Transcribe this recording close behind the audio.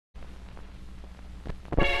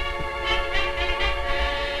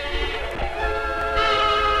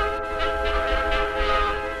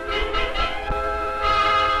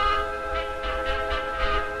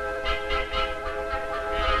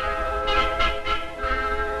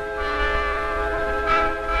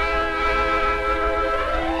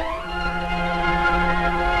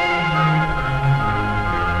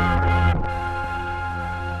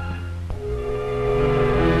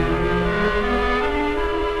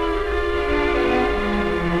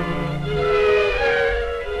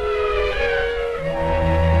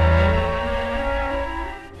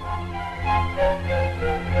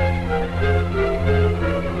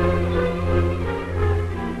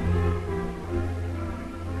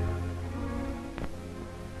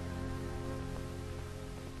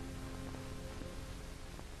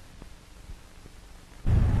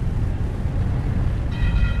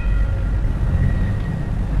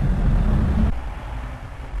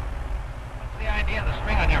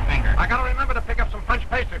I gotta remember to pick up some French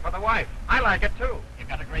pastry for the wife. I like it, too. You've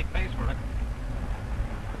got a great face for it.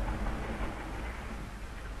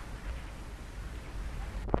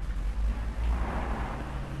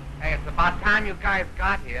 Hey, it's about time you guys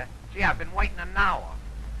got here. Gee, I've been waiting an hour.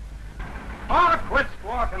 Oh, quit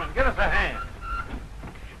squawking and give us a hand.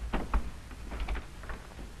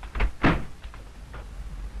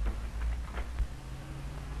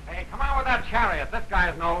 Hey, come on with that chariot. This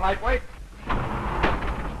guy's no lightweight.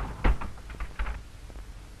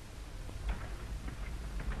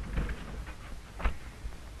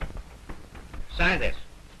 Sign this.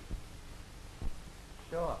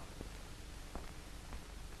 Sure.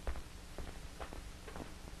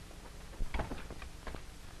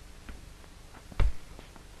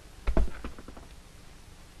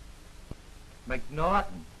 McNaughton.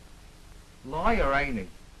 Lawyer, ain't he?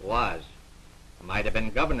 Was. Might have been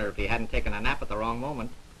governor if he hadn't taken a nap at the wrong moment.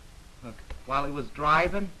 While he was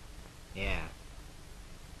driving? Yeah.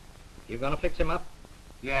 You gonna fix him up?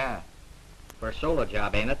 Yeah. For a solo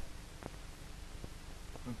job, ain't it?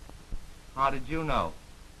 How did you know?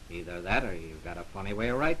 Either that or you've got a funny way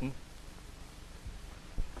of writing.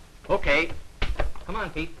 Okay. Come on,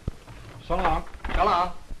 Pete. So long. So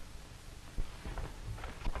long.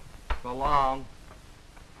 So long.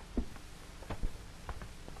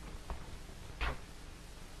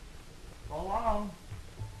 So long.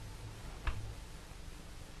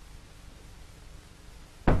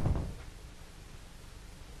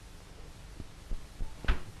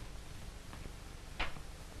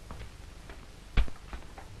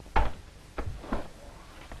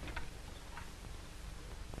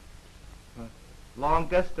 Long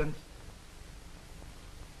distance.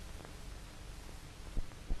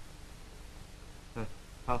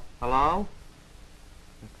 Hello?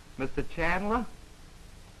 Mr. Chandler?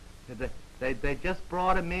 They just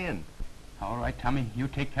brought him in. All right, Tommy, you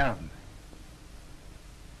take care of him.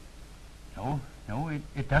 No,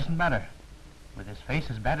 it doesn't matter. With his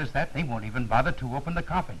face as bad as that, they won't even bother to open the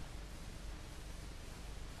coffin.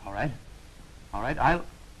 All right,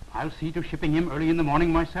 I'll see to shipping him early in the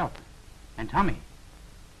morning myself. And Tommy,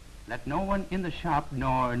 let no one in the shop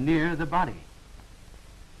nor near the body.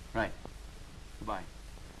 Right. Goodbye.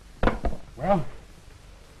 Well?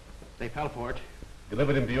 They fell for it.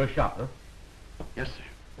 Delivered him to your shop, huh? Yes,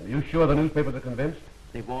 sir. Are you sure the newspapers are convinced?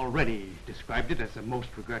 They've already described it as a most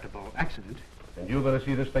regrettable accident. And you're going to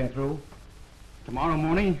see this thing through? Tomorrow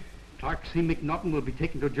morning, Clark C. McNaughton will be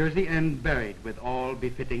taken to Jersey and buried with all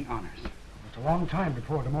befitting honors. It's a long time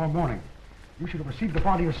before tomorrow morning. You should have received the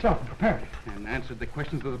body yourself and prepared it. And answered the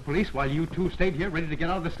questions of the police while you two stayed here ready to get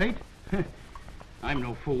out of the state? I'm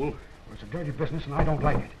no fool. Well, it's a dirty business, and I don't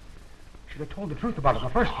like it. You should have told the truth about it in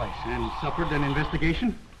the first place. And suffered an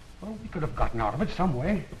investigation? Well, we could have gotten out of it some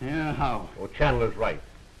way. Yeah, how? Oh, Chandler's right.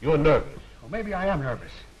 You're nervous. Well, maybe I am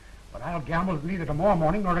nervous. But I'll gamble that neither tomorrow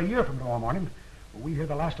morning nor a year from tomorrow morning will we hear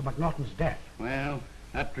the last of McNaughton's death. Well,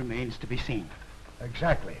 that remains to be seen.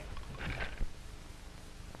 Exactly.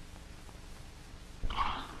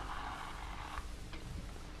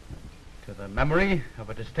 To the memory of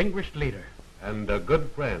a distinguished leader. And a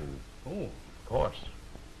good friend. Oh, Of course.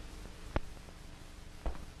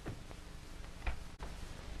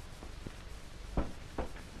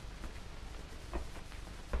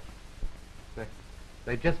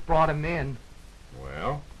 They just brought him in.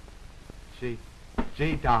 Well? Gee,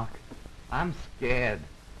 Doc, I'm scared.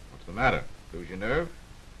 What's the matter? Lose your nerve?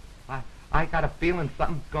 I got a feeling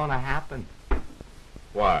something's gonna happen.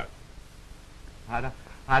 What?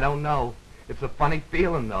 I don't know. It's a funny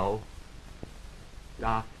feeling, though.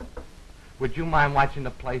 Doc, would you mind watching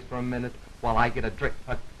the place for a minute while I get a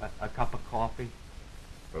cup of coffee?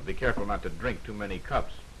 But be careful not to drink too many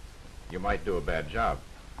cups. You might do a bad job.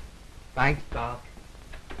 Thanks, Doc.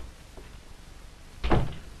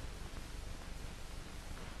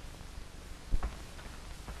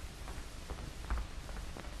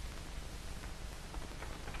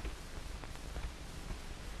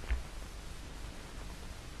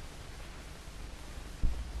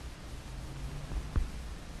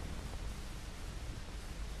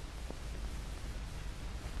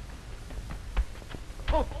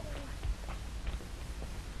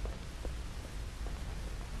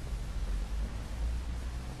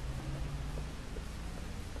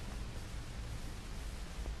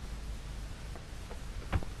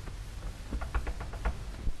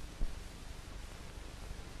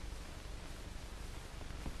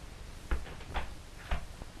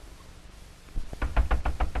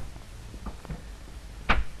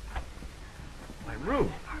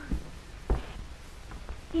 Ruth.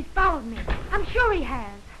 He's followed me. I'm sure he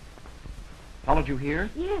has. Tell followed you here?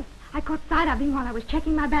 Yes, I caught sight of him while I was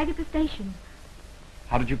checking my bag at the station.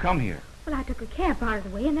 How did you come here? Well, I took a cab part of the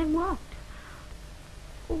way and then walked.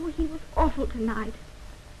 Oh, he was awful tonight.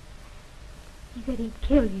 He said he'd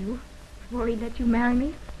kill you before he'd let you marry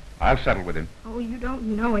me. I'll settle with him. Oh, you don't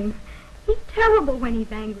know him. He's terrible when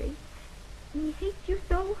he's angry. And he hates you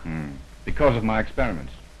so. Because of my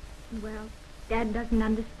experiments. Well, Dad doesn't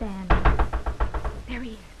understand. There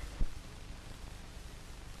he is.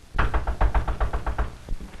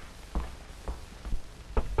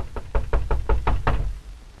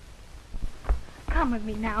 Come with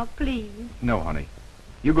me now, please. No, honey.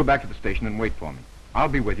 You go back to the station and wait for me. I'll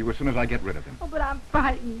be with you as soon as I get rid of him. Oh, but I'm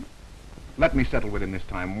frightened. Let me settle with him this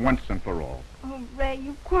time, once and for all. Oh, Ray,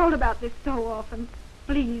 you've quarreled about this so often.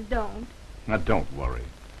 Please don't. Now, don't worry.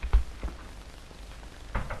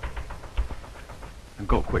 And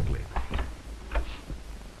go quickly.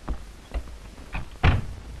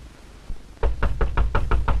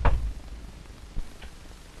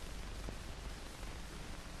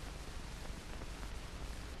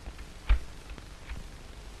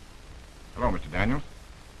 Hello, Mr. Daniels.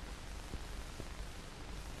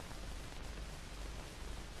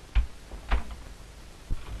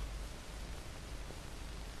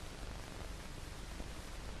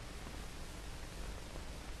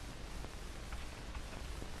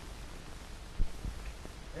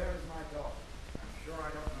 There is my daughter. I'm sure I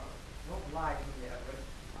don't know. Don't lie to me, Edward.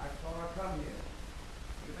 I saw her come here.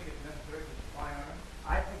 You think it's necessary to spy on him?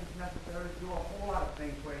 I think it's necessary to do a whole lot of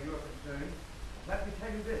things where you're concerned. Let me tell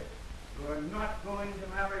you this. You're not going to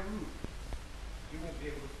marry Ruth. You won't be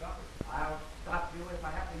able to stop it. I'll stop you if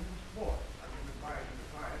I have to use force. I can require you to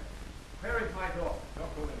try it. Where is my daughter?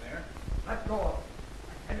 Don't go in there. Let go of me.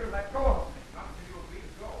 I tell you, let go of me. Not until you agree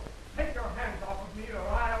to go. Take your hands off of me or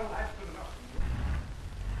I'll... That's good enough.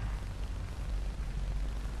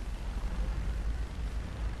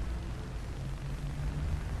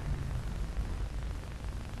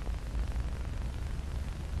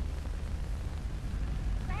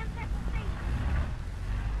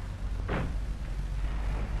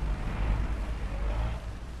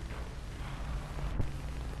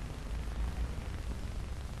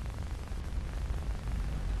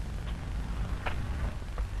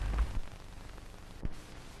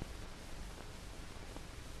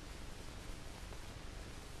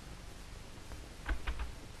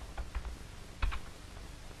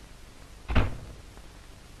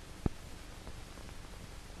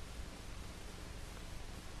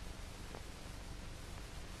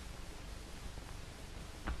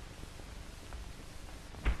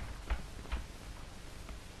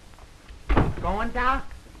 Going, Doc?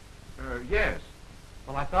 Yes.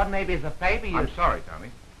 Well, I thought maybe as a favor you... I'm sorry,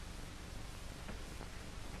 Tommy.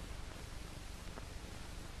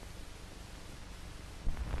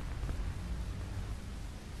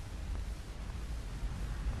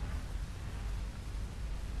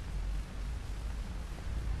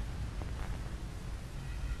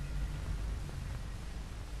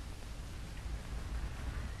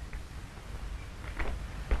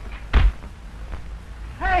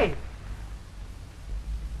 Hey!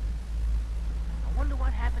 I wonder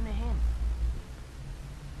what happened to him.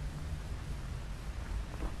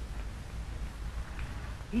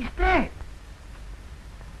 He's dead.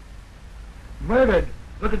 Murdered.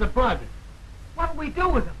 Look at the blood. What'll we do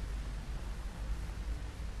with him?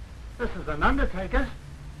 This is an undertaker's.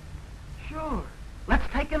 Sure. Let's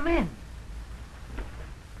take him in.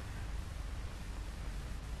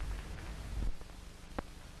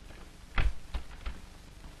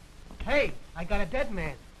 Hey, I got a dead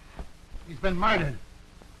man. He's been murdered.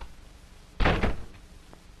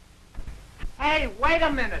 Hey, wait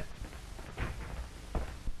a minute.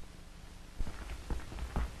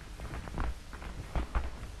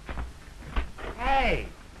 Hey,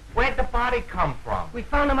 where'd the body come from? We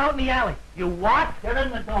found him out in the alley. You what? Get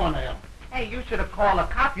in the doornail. Hey, you should have called a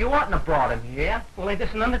cop. You oughtn't have brought him here. Well, ain't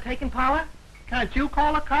this an undertaking, Paula? Can't you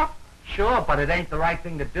call a cop? Sure, but it ain't the right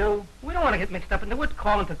thing to do. We don't want to get mixed up into it,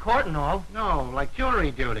 calling to court and all. No, like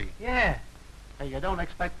jury duty. Yeah. Hey, you don't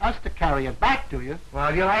expect us to carry it back, do you?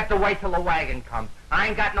 Well, you'll have to wait till the wagon comes. I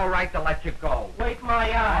ain't got no right to let you go. Wait my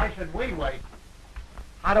Why eye. should we wait?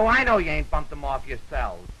 How do I know you ain't bumped them off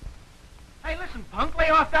yourselves? Hey, listen, punk, lay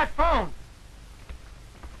off that phone.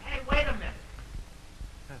 Hey, wait a minute.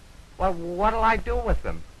 Well, what'll I do with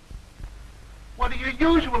them? What do you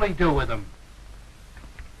usually do with them?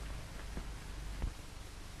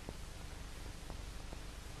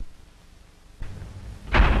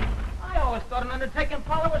 I always thought an undertaking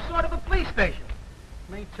parlor was sort of a police station.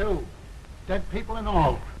 Me too. Dead people and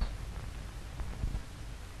all.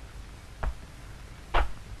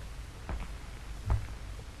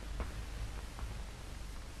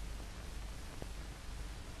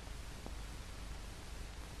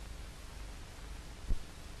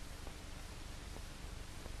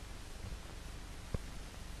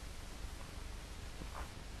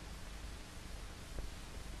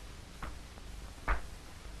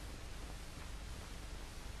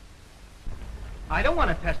 I don't want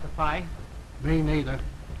to testify. Me neither.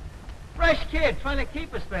 Fresh kid trying to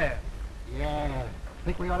keep us there. Yeah.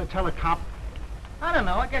 Think we ought to tell a cop? I don't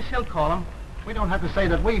know. I guess he'll call him. We don't have to say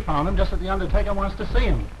that we found him, just that the undertaker wants to see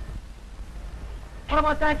him. What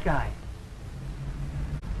about that guy?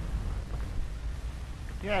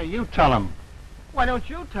 Yeah, you tell him. Why don't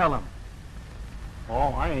you tell him?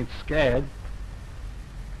 Oh, I ain't scared.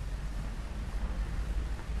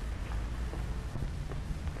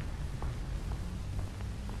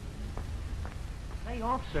 Hey,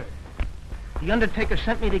 officer. The undertaker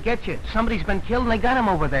sent me to get you. Somebody's been killed and they got him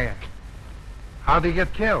over there. How'd he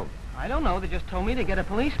get killed? I don't know. They just told me to get a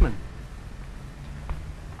policeman.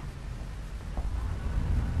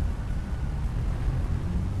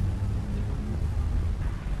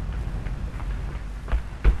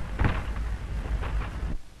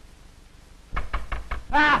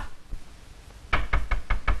 Ah!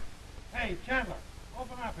 Hey, Chandler,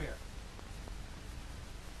 open up here.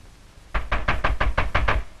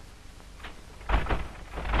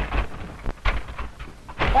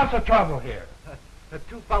 What's the trouble here? The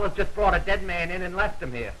two fellas just brought a dead man in and left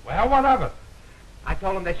him here. Well, what of it? I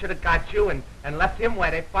told them they should have got you and left him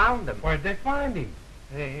where they found him. Where'd they find him?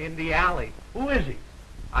 In the alley. Who is he?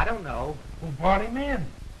 I don't know. Who brought him in?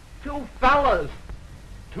 Two fellas.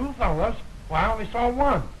 Two fellas? Well, I only saw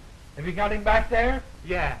one. Have you got him back there?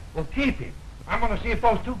 Yeah. Well, keep him. I'm going to see if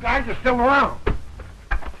those two guys are still around.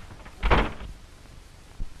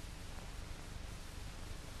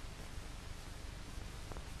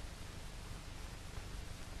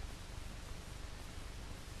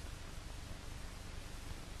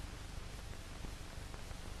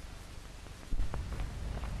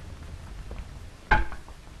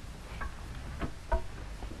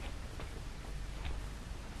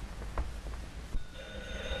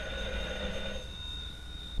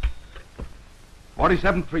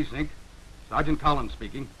 '47th Precinct. Sergeant Collins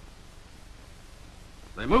speaking.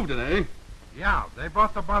 They moved it, eh? Yeah, they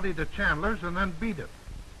brought the body to Chandler's and then beat it.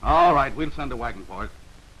 All right, we'll send a wagon for it.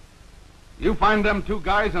 You find them two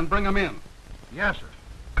guys and bring them in. Yes, sir.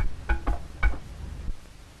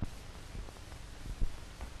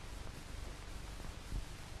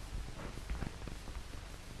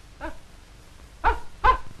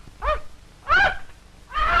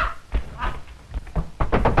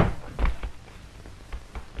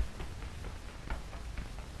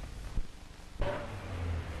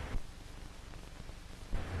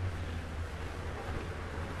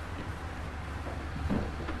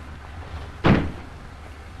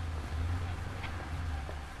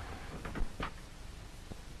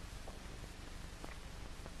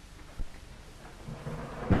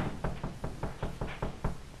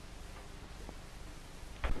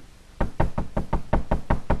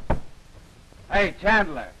 Hey,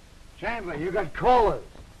 Chandler. Chandler, you got callers.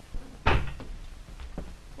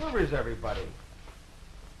 Where is everybody?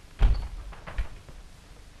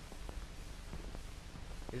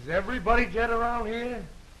 Is everybody dead around here?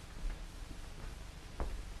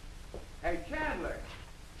 Hey, Chandler.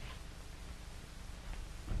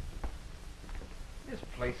 This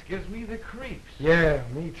place gives me the creeps. Yeah,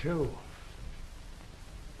 me too.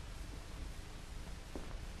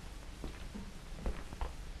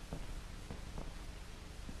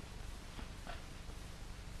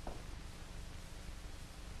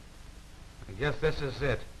 I guess this is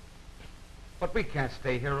it. But we can't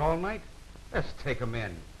stay here all night. Let's take them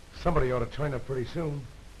in. Somebody ought to turn up pretty soon.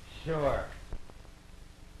 Sure.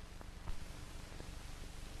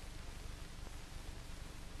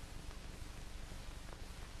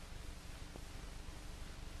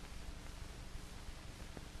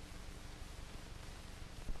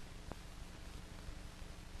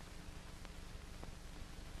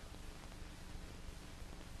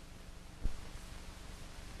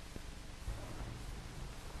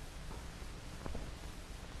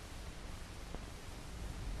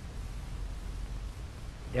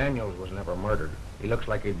 Daniels was never murdered. He looks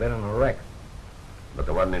like he'd been in a wreck. But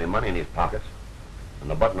there wasn't any money in his pockets. And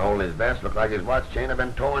the buttonhole in his vest looked like his watch chain had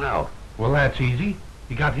been torn out. Well, that's easy.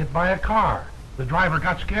 He got hit by a car. The driver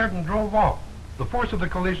got scared and drove off. The force of the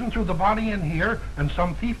collision threw the body in here, and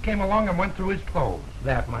some thief came along and went through his clothes.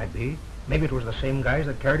 That might be. Maybe it was the same guys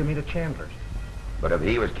that carried me to Chandler's. But if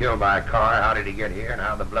he was killed by a car, how did he get here and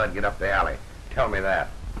how did the blood get up the alley? Tell me that.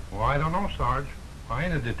 Well, I don't know, Sarge. I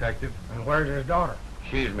ain't a detective. And where's his daughter?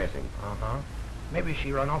 She's missing. Uh-huh. Maybe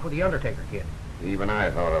she run off with the Undertaker kid. Even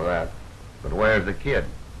I thought of that. But where's the kid?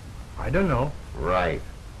 I don't know. Right.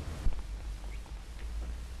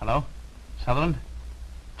 Hello? Sutherland?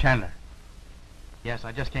 Chandler. Yes,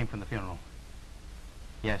 I just came from the funeral.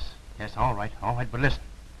 Yes, all right, but listen.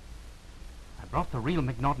 I brought the real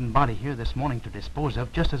McNaughton body here this morning to dispose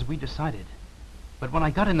of, just as we decided. But when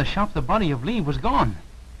I got in the shop, the body of Lee was gone.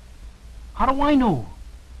 How do I know?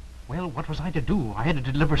 Well, what was I to do? I had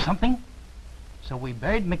to deliver something. So we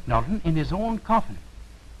buried McNaughton in his own coffin.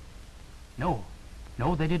 No,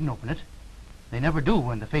 they didn't open it. They never do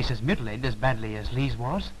when the face is mutilated as badly as Lee's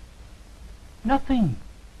was. Nothing.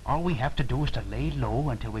 All we have to do is to lay low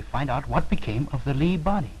until we find out what became of the Lee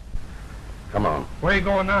body. Come on. Where are you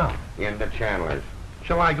going now? Into Chandler's.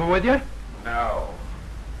 Shall I go with you? No.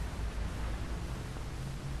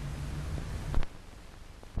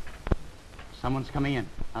 Someone's coming in.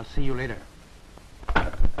 I'll see you later.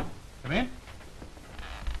 Come in. Mr.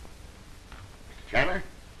 Chandler?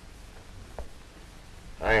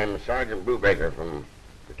 I am Sergeant Brubaker from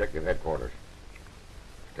Detective Headquarters.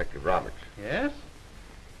 Detective Roberts. Yes?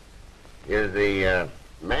 Is the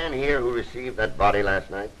man here who received that body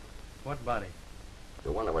last night? What body?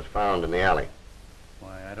 The one that was found in the alley.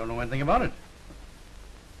 Why, I don't know anything about it.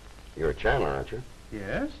 You're a Chandler, aren't you?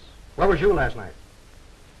 Yes? Where was you last night?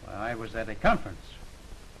 Well, I was at a conference.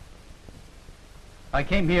 I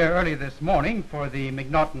came here early this morning for the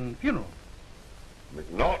McNaughton funeral.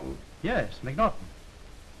 McNaughton? Yes, McNaughton.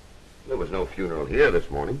 There was no funeral here this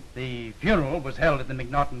morning. The funeral was held at the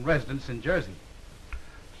McNaughton residence in Jersey.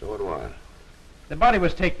 So do I. The body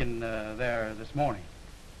was taken there this morning.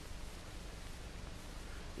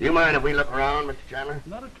 Do you mind if we look around, Mr. Chandler?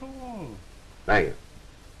 Not at all. Thank you.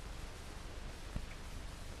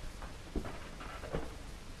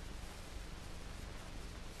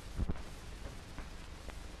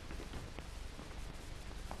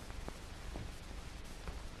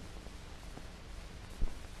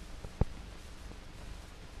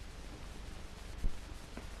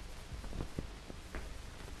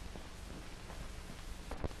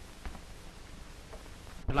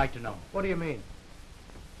 I'd like to know. What do you mean?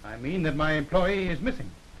 I mean that my employee is missing.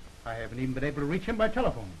 I haven't even been able to reach him by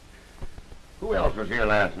telephone. Who else was here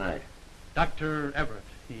last night? Dr. Everett.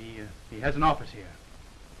 He has an office here.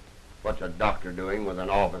 What's a doctor doing with an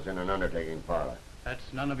office in an undertaking parlor? That's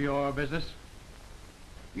none of your business.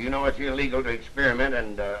 You know it's illegal to experiment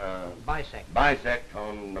and, bisect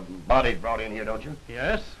on the bodies brought in here, don't you?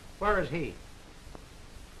 Yes? Where is he?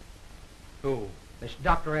 Who? This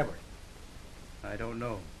Dr. Everett. I don't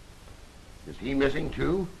know. Is he missing,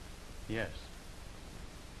 too? Yes.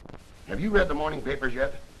 Have you read the morning papers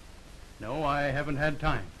yet? No, I haven't had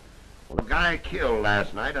time. Well, a guy killed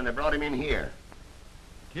last night, and they brought him in here.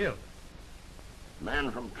 Killed? A man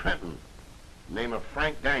from Trenton, name of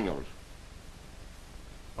Frank Daniels.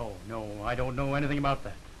 Oh, no, I don't know anything about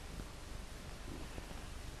that.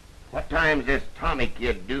 What time's this Tommy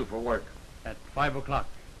kid due for work? At 5 o'clock.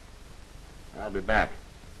 I'll be back.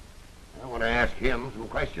 I want to ask him some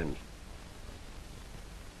questions.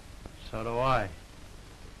 So do I.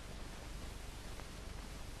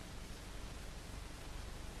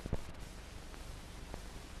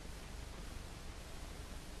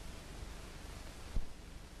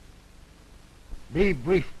 Be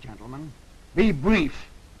brief, gentlemen. Be brief.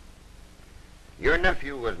 Your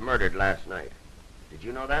nephew was murdered last night. Did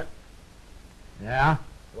you know that? Yeah?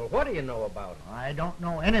 Well, what do you know about him? I don't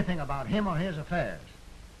know anything about him or his affairs.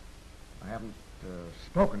 I haven't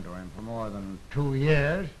spoken to him for more than 2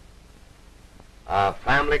 years. A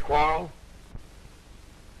family quarrel?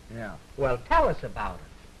 Yeah. Well, tell us about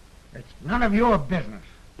it. It's none of your business.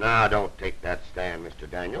 Now, don't take that stand, Mr.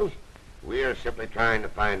 Daniels. We are simply trying to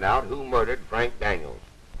find out who murdered Frank Daniels.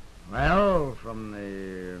 Well, from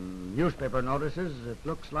the newspaper notices, it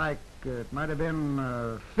looks like it might have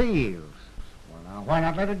been thieves. Well, now, why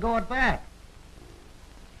not let it go at that?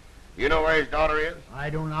 You know where his daughter is? I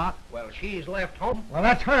do not. Well, she's left home. Well,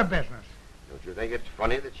 that's her business. Don't you think it's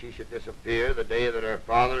funny that she should disappear the day that her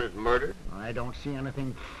father is murdered? I don't see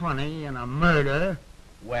anything funny in a murder.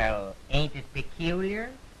 Well, ain't it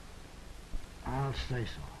peculiar? I'll say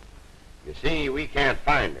so. You see, we can't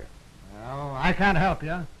find her. Well, I can't help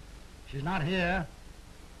you. She's not here.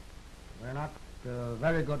 We're not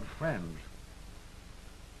very good friends.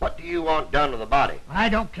 What do you want done to the body? I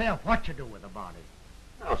don't care what you do with the body.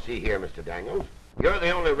 Now, see here, Mr. Daniels. You're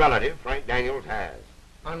the only relative Frank Daniels has.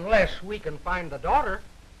 Unless we can find the daughter.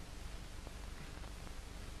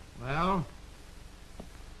 Well,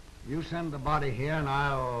 you send the body here and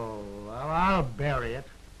I'll bury it.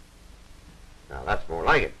 Now, that's more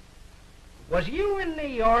like it. Was you in New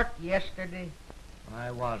York yesterday?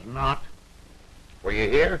 I was not. Were you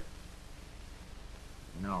here?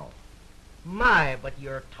 No. My, but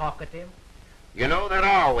you're talkative. You know there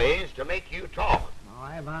are ways to make you talk. Now,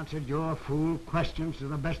 I've answered your fool questions to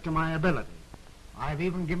the best of my ability. I've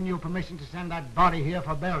even given you permission to send that body here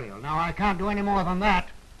for burial. Now, I can't do any more than that.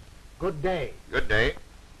 Good day. Good day.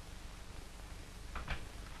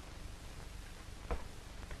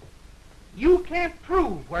 You can't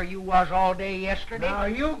prove where you was all day yesterday. Now,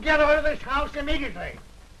 you get out of this house immediately.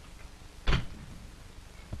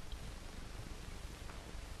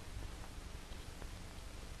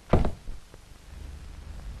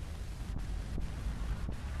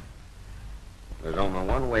 There's only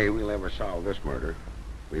one way we'll ever solve this murder.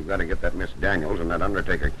 We've got to get that Miss Daniels and that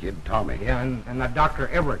undertaker kid, Tommy. Yeah, and that Dr.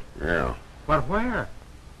 Everett. Yeah. But where?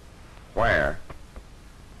 Where?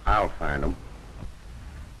 I'll find them.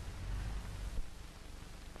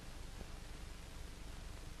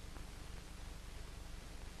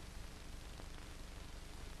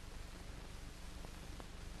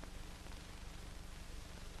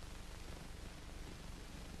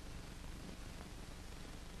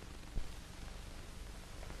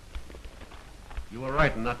 You were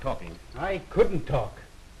right in not talking. I couldn't talk.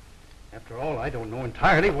 After all, I don't know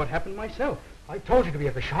entirely what happened myself. I told you to be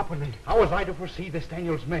at the shop when they... How was I to foresee this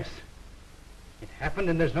Daniels mess? It happened,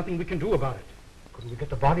 and there's nothing we can do about it. Couldn't we get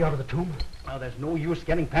the body out of the tomb? Now, there's no use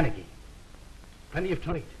getting panicky. Plenty of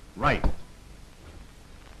time. Right.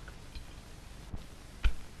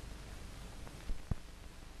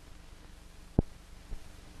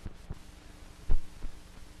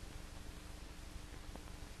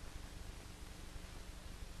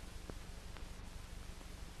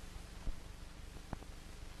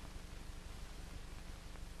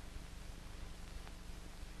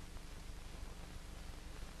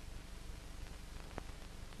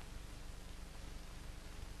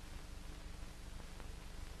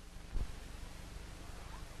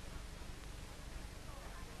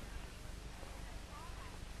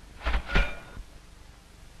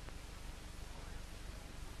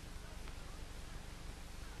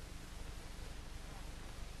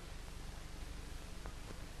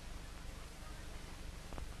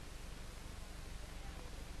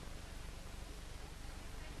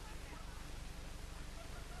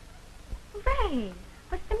 Ray,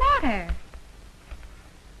 what's the matter?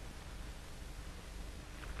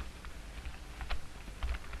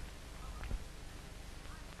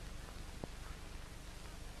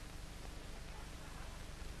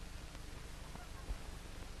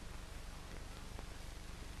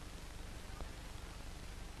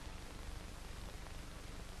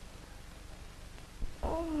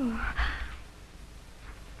 Oh.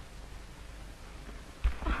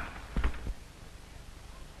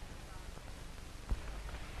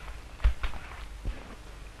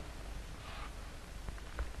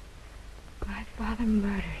 My father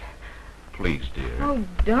murdered. Please, dear. Oh,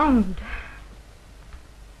 don't.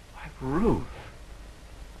 Ruth.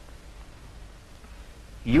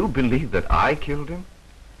 You believe that I killed him?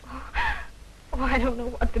 Oh, I don't know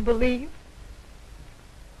what to believe.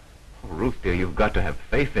 Oh, Ruth, dear, you've got to have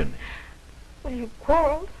faith in me. Well, you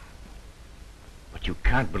quarreled. But you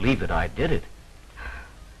can't believe that I did it.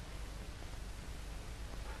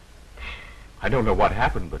 I don't know what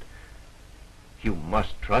happened, but you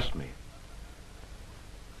must trust me.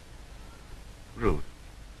 Ruth,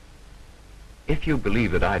 if you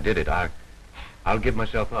believe that I did it, I'll give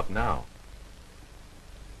myself up now.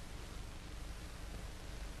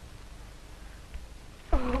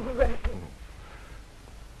 Oh, Ray.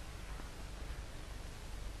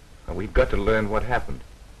 Now, we've got to learn what happened.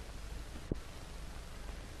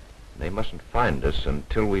 They mustn't find us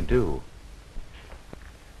until we do.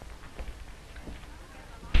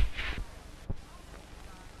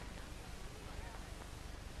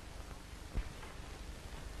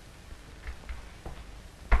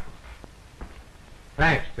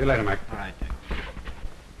 Thanks. See you later, Mac. All right, Dick.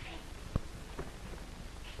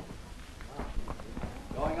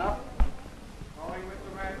 Going up? Calling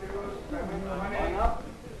Mr. Matthews, 720. Going up?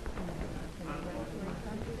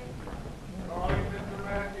 Calling Mr.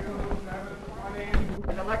 Matthews,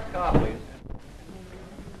 720. The next car, please.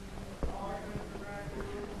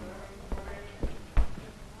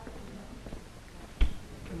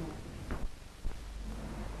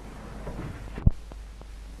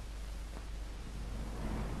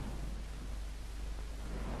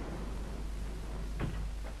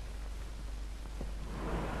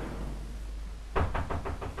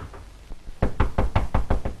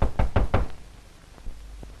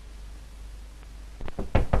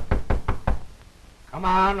 Come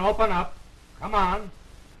on, open up. Come on.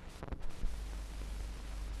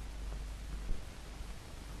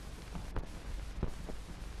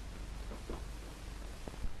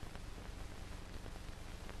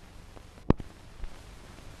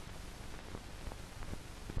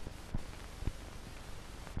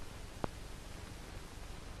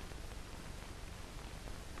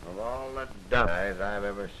 of dumb guys I've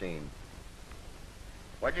ever seen.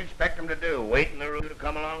 What'd you expect them to do? Wait in the room to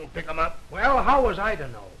come along and pick them up? Well, how was I to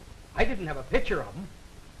know? I didn't have a picture of them.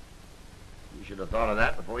 You should have thought of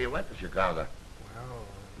that before you went to Chicago. Well...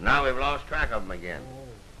 Now we've lost track of them again.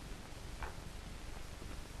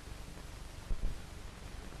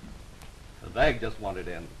 The bag just wandered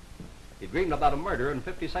in. He dreamed about a murder in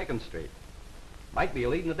 52nd Street. Might be a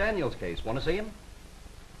lead in the Daniels case. Want to see him?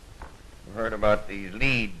 I've heard about these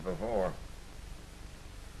leads before.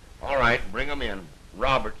 All right, bring them in.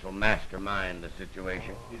 Roberts will mastermind the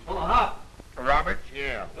situation. He's full of hop. Roberts?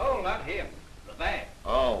 Yeah. No, not him. The bag.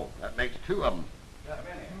 Oh, that makes two of them. Come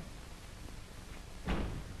in here.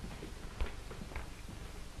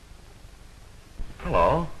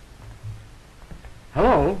 Hello.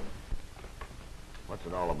 Hello. What's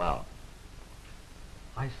it all about?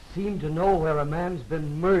 I seem to know where a man's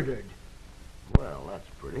been murdered. Well, that's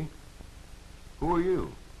pretty. Who are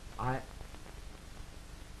you? I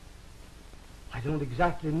don't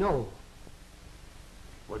exactly know.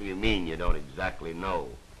 What do you mean you don't exactly know?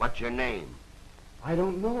 What's your name? I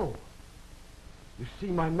don't know. You see,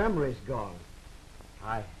 my memory's gone.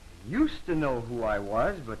 I used to know who I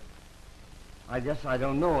was, but I guess I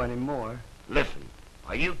don't know anymore. Listen,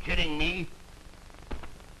 are you kidding me?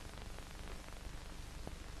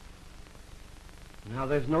 Now,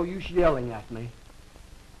 there's no use yelling at me.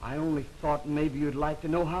 I only thought maybe you'd like to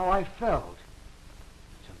know how I felt.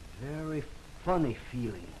 It's a very funny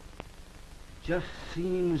feeling. It just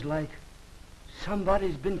seems like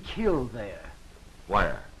somebody's been killed there.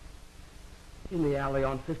 Where? In the alley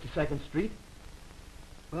on 52nd Street.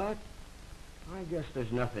 But I guess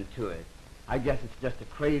there's nothing to it. I guess it's just a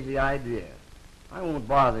crazy idea. I won't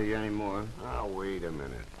bother you anymore. Now, wait a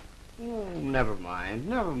minute. Oh, never mind,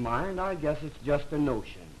 never mind. I guess it's just a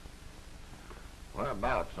notion.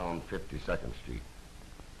 Whereabouts on 52nd Street?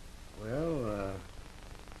 Well,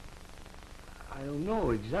 I don't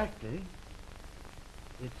know exactly.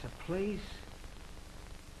 It's a place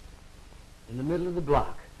in the middle of the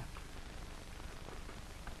block.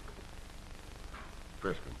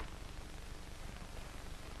 Frisk 'em.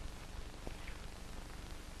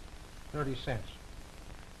 30 cents.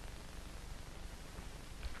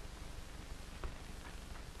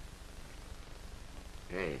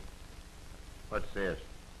 Hey, what's this?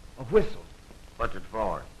 A whistle. What's it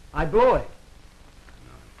for? I blow it.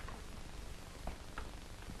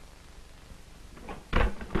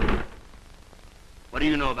 What do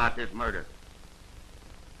you know about this murder?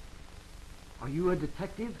 Are you a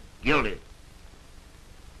detective? Guilty.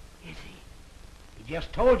 Is he? He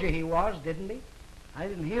just told you he was, didn't he? I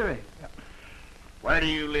didn't hear it. Where do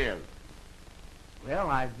you live? Well,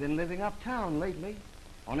 I've been living uptown lately,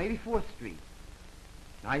 on 84th Street.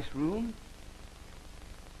 Nice room.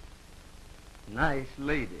 Nice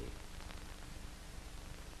lady.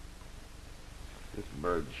 This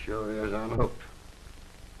bird sure is unhooked.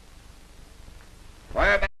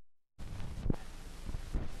 Fire back.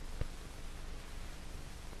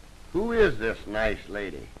 Who is this nice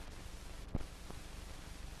lady?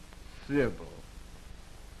 Sybil.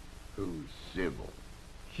 Who's Sybil?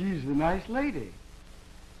 She's the nice lady.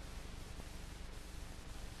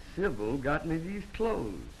 Sybil got me these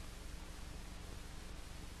clothes.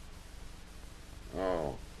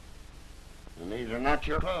 Oh. And these are not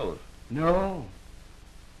your clothes? No.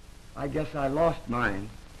 I guess I lost mine.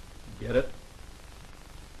 Get it?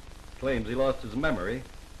 Claims he lost his memory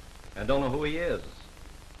and don't know who he is.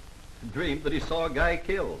 Dreamed that he saw a guy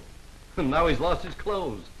killed. And now he's lost his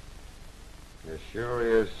clothes. There sure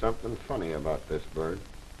is something funny about this bird.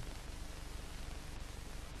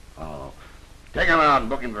 Oh. Take him out and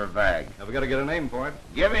book him for a bag. Have we got to get a name for him?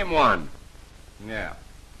 Give him one. Yeah.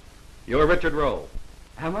 You're Richard Rowe.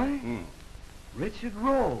 Am I? Hmm. Richard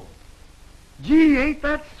Rowe. Gee, ain't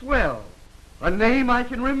that swell? A name I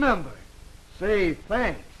can remember. Say,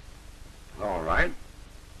 thanks. All right.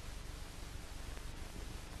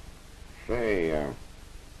 Say,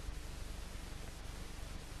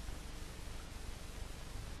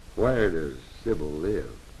 where does Sybil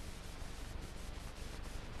live?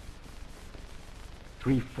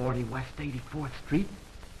 340 West 84th Street.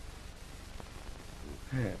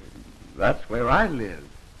 That's where I live.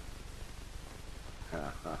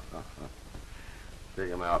 Take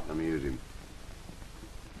him out and amuse him.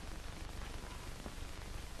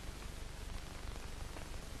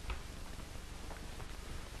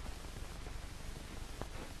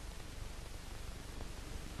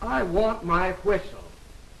 I want my whistle.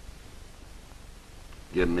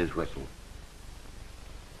 Give him his whistle.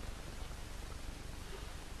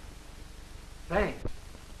 Thanks.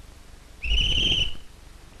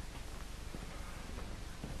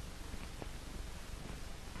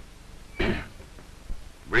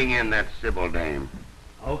 Bring in that Sybil dame.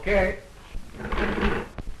 Okay.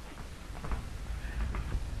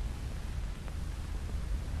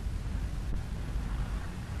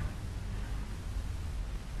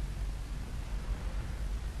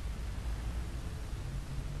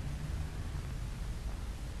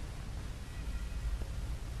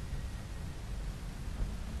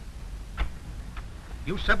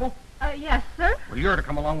 You, Sybil? Yes, sir. Well, you're to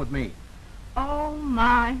come along with me. Oh,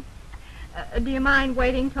 my. Do you mind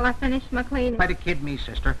waiting till I finish my cleaning? Try to kid me,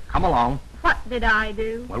 sister. Come along. What did I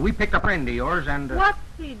do? Well, we picked a friend of yours and... What's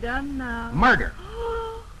he done now? Murder.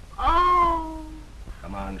 Oh.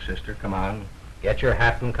 Come on, sister, come on. Get your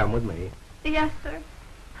hat and come with me. Yes, sir.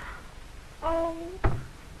 Oh.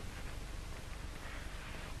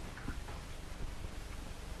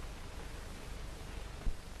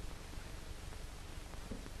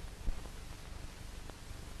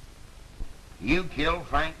 You killed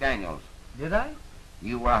Frank Daniels. Did I?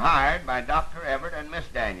 You were hired by Dr. Everett and Miss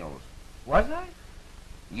Daniels. Was I?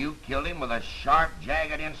 You killed him with a sharp,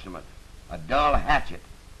 jagged instrument, a dull hatchet,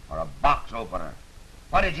 or a box opener.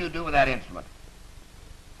 What did you do with that instrument?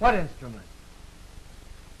 What instrument?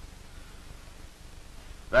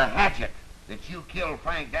 The hatchet that you killed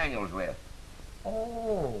Frank Daniels with.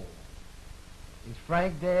 Oh. Is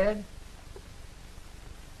Frank dead?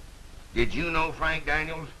 Did you know Frank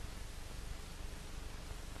Daniels?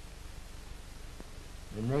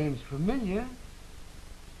 The name's familiar.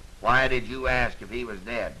 Why did you ask if he was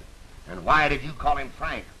dead? And why did you call him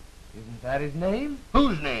Frank? Isn't that his name?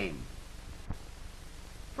 Whose name?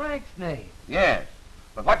 Frank's name. Yes.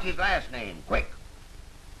 But what's his last name? Quick.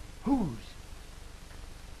 Whose?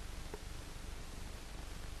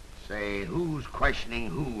 Say, who's questioning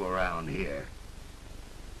who around here?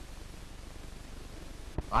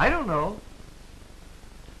 I don't know.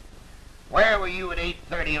 Where were you at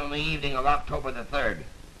 8:30 on the evening of October the 3rd?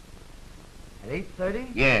 At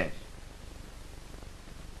 8:30? Yes.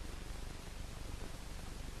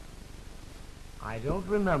 I don't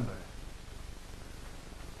remember.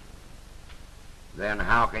 Then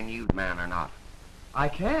how can you, man, or not? I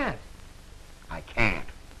can't. I can't.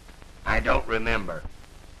 I don't remember.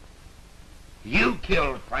 You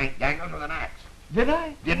killed Frank Daniels with an axe. Did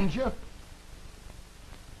I? Didn't you?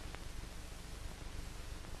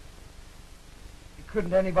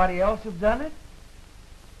 Couldn't anybody else have done it?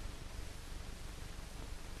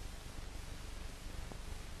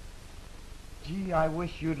 Gee, I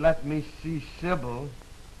wish you'd let me see Sybil.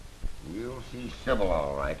 You'll see Sybil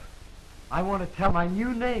all right. I want to tell my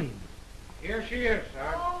new name. Here she is,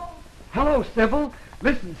 Sarge. Oh. Hello, Sybil.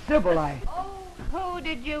 Listen, Sybil, Oh, who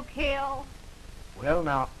did you kill? Well,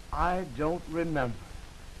 now, I don't remember.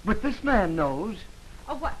 But this man knows.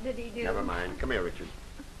 Oh, what did he do? Never mind. Come here, Richard.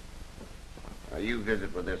 Now, you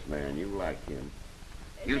visit with this man. You like him.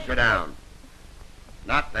 You sit down.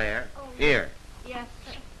 Not there. Oh. Here. Yes,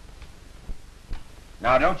 sir.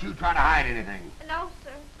 Now, don't you try to hide anything. No,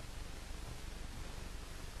 sir.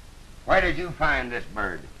 Where did you find this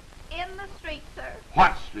bird? In the street, sir.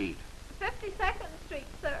 What street? 52nd Street,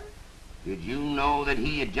 sir. Did you know that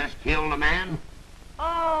he had just killed a man?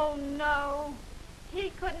 Oh, no.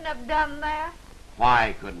 He couldn't have done that.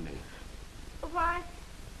 Why couldn't he? Why,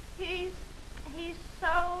 he's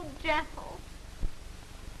so gentle.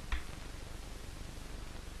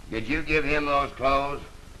 Did you give him those clothes?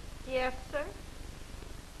 Yes, sir.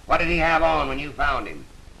 What did he have on when you found him?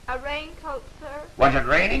 A raincoat, sir. Was it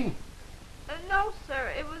raining? No,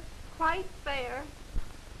 sir. It was quite fair.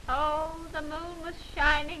 Oh, the moon was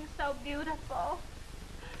shining so beautiful.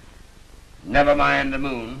 Never mind the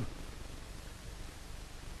moon.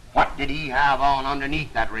 What did he have on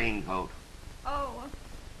underneath that raincoat? Oh,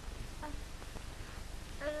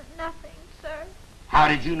 nothing, sir. How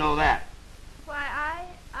did you know that? Why,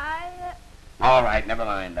 All right, never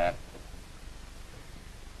mind that.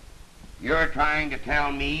 You're trying to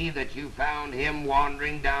tell me that you found him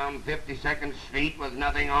wandering down 52nd Street with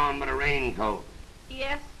nothing on but a raincoat.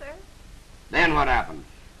 Yes, sir. Then what happened?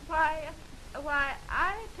 Why,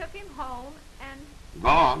 I took him home and Go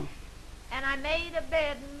on. I made a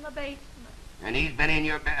bed in the basement. And he's been in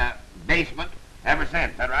your basement ever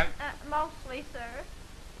since, that right? Mostly, sir.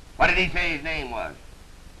 What did he say his name was?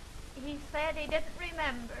 He said he didn't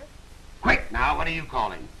remember. Quick now, what do you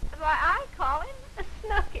call him? Why, I call him a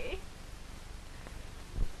Snooky.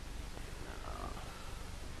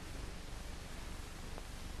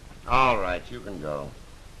 All right, you can go.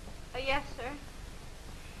 Yes, sir.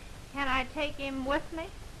 Can I take him with me?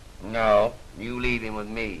 No, you leave him with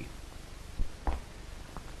me.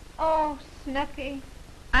 Oh, Snooky,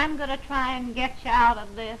 I'm going to try and get you out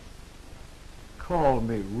of this. Call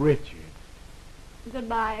me Richard.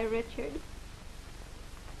 Goodbye, Richard.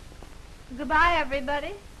 Goodbye,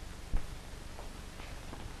 everybody.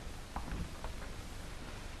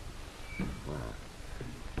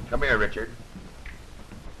 Come here, Richard.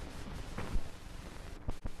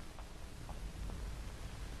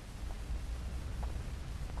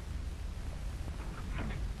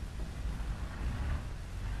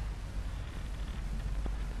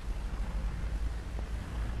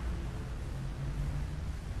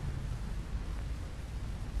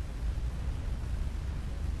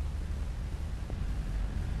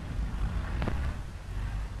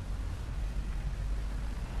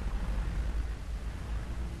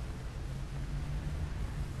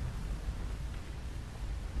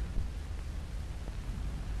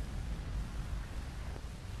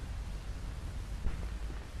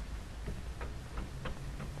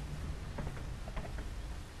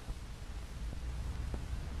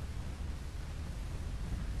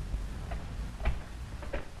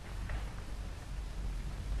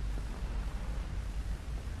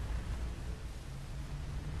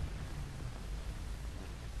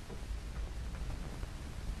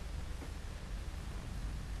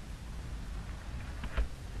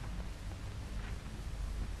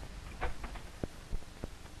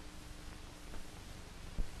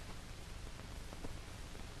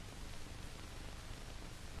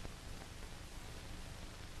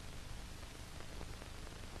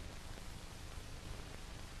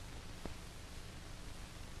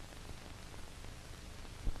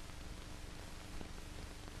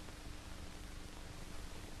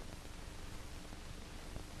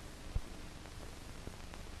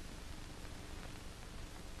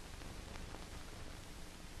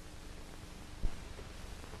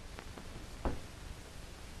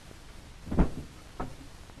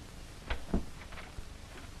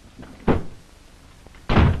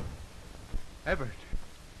 Everett.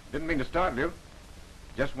 Didn't mean to startle you.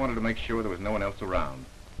 Just wanted to make sure there was no one else around.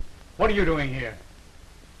 What are you doing here?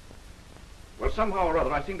 Well, somehow or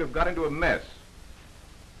other, I seem to have got into a mess.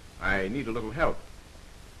 I need a little help.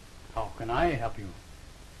 How can I help you?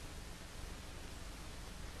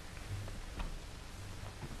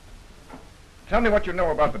 Tell me what you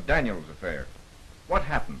know about the Daniels affair. What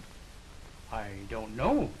happened? I don't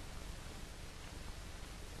know.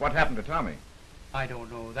 What happened to Tommy? I don't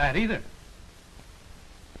know that either.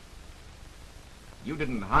 You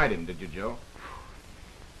didn't hide him, did you, Joe?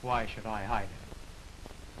 Why should I hide it?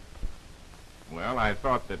 Well, I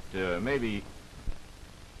thought that maybe...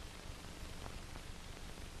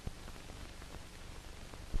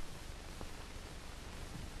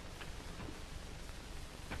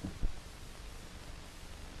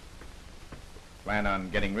 Plan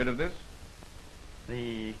on getting rid of this?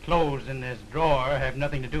 The clothes in this drawer have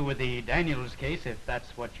nothing to do with the Daniels case, if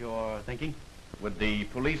that's what you're thinking. Would the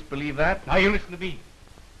police believe that? Now, you listen to me.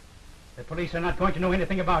 The police are not going to know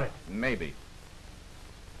anything about it. Maybe.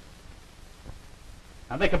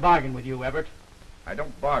 I'll make a bargain with you, Everett. I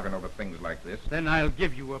don't bargain over things like this. Then I'll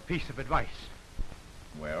give you a piece of advice.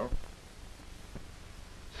 Well?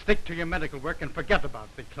 Stick to your medical work and forget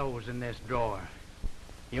about the clothes in this drawer.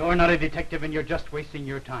 You're not a detective and you're just wasting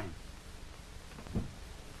your time.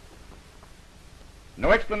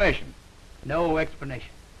 No explanation? No explanation.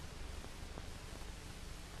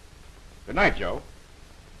 Good night, Joe.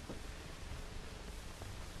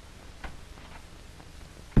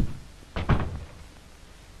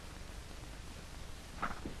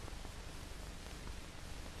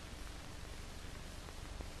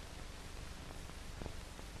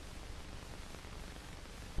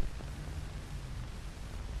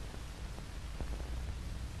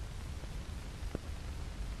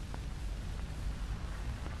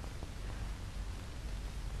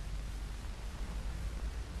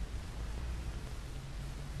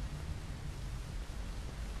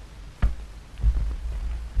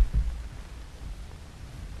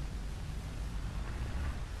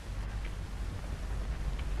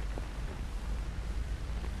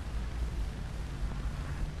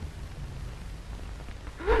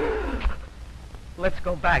 Let's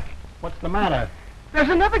go back. What's the matter? There's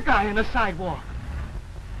another guy on the sidewalk.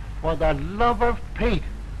 For the love of Pete.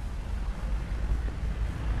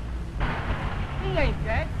 He ain't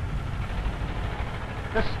dead.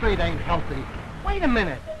 This street ain't healthy. Wait a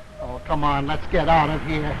minute. Oh, come on, let's get out of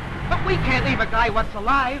here. But we can't leave a guy what's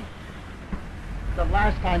alive. The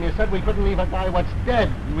last time you said we couldn't leave a guy what's dead,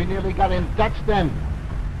 and we nearly got in Dutch then.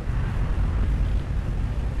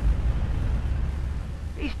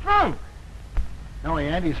 He's drunk. No, he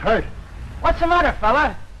ain't. He's hurt. What's the matter,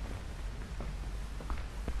 fella?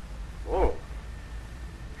 Oh.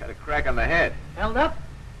 Got a crack on the head. Held up?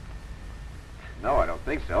 No, I don't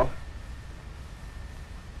think so.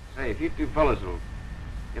 Hey, if you two fellas will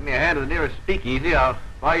give me a hand to the nearest speakeasy, I'll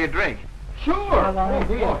buy you a drink. Sure. Oh,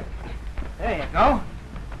 boy. There you go.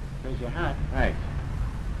 There's your hat. Thanks.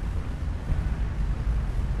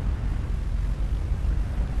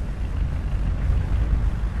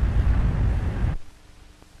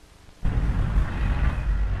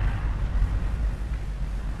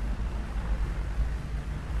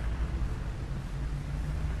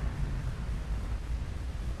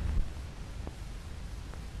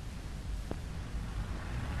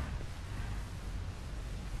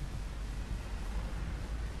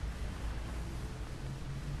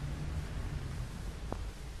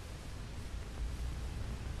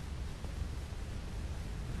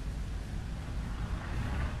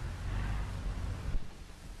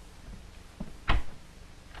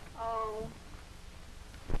 Oh,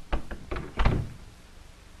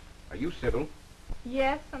 Are you Sybil?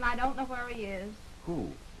 yes, and I don't know where he is. Who?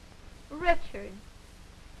 Richard.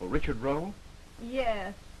 Well, Richard Rowe?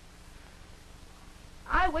 Yes.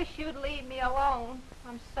 I wish you'd leave me alone.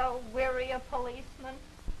 I'm so weary of policemen.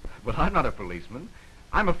 Well, I'm not a policeman.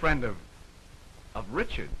 I'm a friend of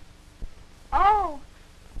Richard. Oh,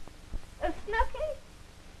 Snooky?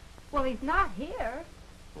 Well, he's not here.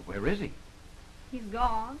 Well, where is he? He's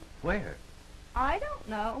gone. Where? I don't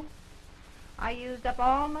know. I used up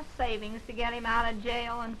all my savings to get him out of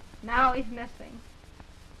jail, and now he's missing.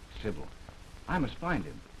 Sybil, I must find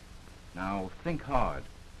him. Now, think hard.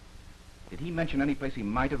 Did he mention any place he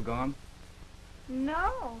might have gone?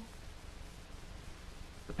 No,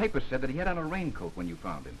 The paper said that he had on a raincoat when you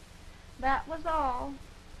found him. that was all.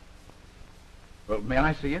 Well, may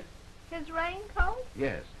I see it? His raincoat?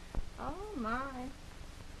 Yes. Oh, my.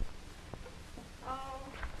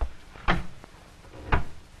 Oh.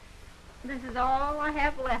 This is all I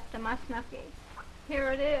have left of my Snooky.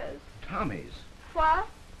 Here it is. Tommy's. What?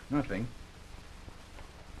 Nothing.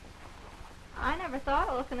 I never thought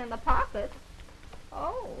of looking in the pocket.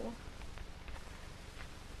 Oh.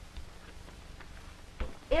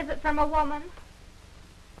 Is it from a woman?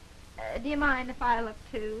 Do you mind if I look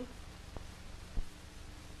too?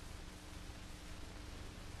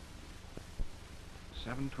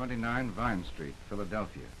 $729 Vine Street,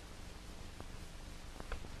 Philadelphia.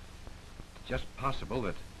 It's just possible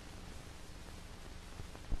that...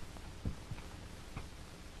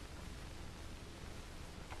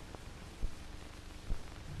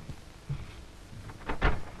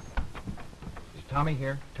 Is Tommy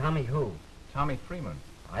here? Tommy who? Tommy Freeman.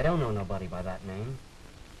 I don't know nobody by that name.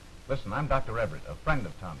 Listen, I'm Dr. Everett, a friend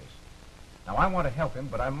of Tommy's. Now, I want to help him,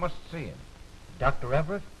 but I must see him. Dr.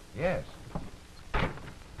 Everett? Yes.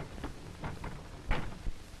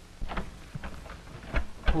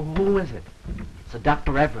 Who is it? It's a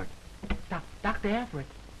Dr. Everett. Dr. Everett.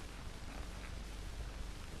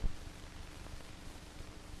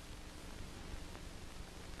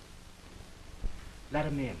 Let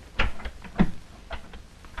him in.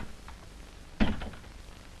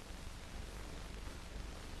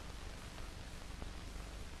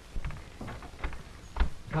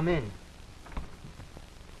 Come in.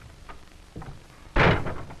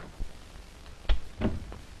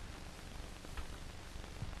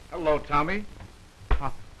 Hello, Tommy.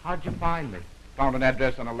 How'd you find me? Found an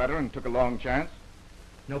address on a letter and took a long chance.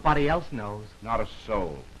 Nobody else knows. Not a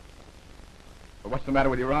soul. But what's the matter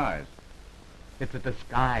with your eyes? It's a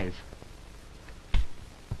disguise.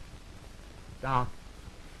 Doc,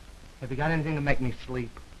 have you got anything to make me sleep?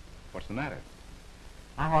 What's the matter?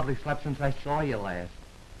 I hardly slept since I saw you last.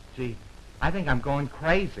 Gee, I think I'm going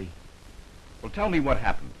crazy. Well, tell me what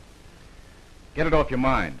happened. Get it off your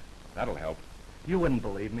mind. That'll help. You wouldn't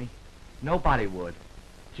believe me. Nobody would.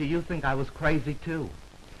 Gee, you think I was crazy, too.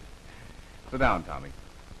 Sit down, Tommy.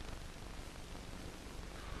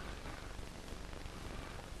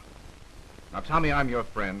 Now, Tommy, I'm your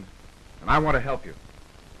friend, and I want to help you.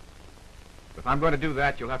 If I'm going to do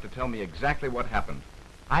that, you'll have to tell me exactly what happened.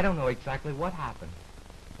 I don't know exactly what happened.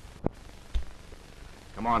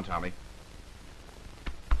 Come on, Tommy.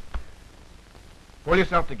 Pull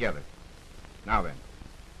yourself together. Now then.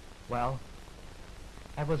 Well,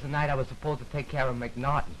 that was the night I was supposed to take care of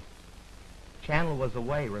McNaughton. Chandler was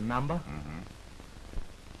away, remember? Mm-hmm.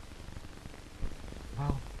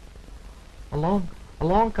 Well,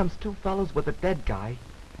 along comes two fellows with a dead guy,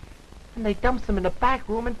 and they dumps him in the back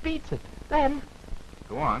room and beats it. Then,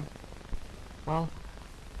 Go on. well,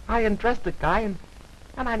 I undressed the guy, and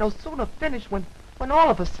I no sooner finished when all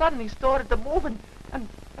of a sudden he started to move, and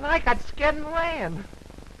I got scared and ran.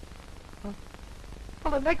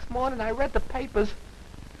 Well, the next morning I read the papers,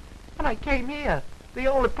 and I came here, the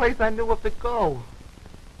only place I knew of to go.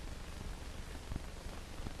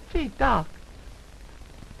 Gee, Doc,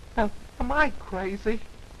 Am I crazy?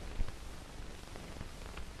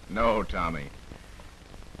 No, Tommy.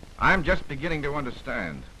 I'm just beginning to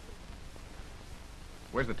understand.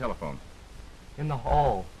 Where's the telephone? In the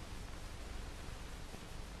hall.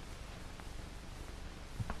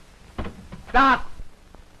 Doc!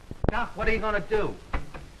 Doc, what are you going to do?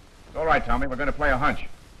 It's all right, Tommy. We're going to play a hunch.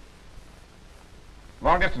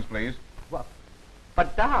 Long distance, please. Well,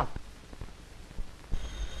 but Doc...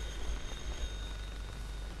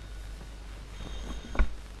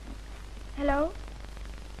 Hello?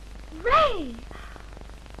 Ray!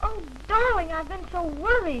 Oh, darling, I've been so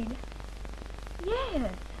worried.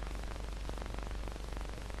 Yes.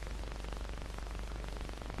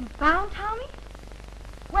 You found Tommy?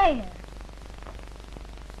 Where?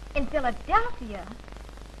 In Philadelphia.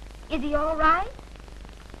 Is he all right?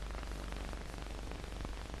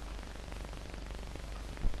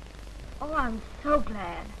 Oh, I'm so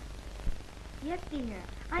glad. Yes, dear.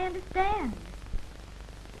 I understand.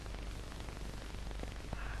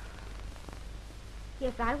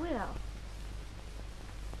 Yes, I will.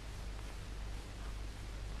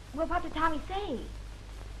 Well, what did Tommy say?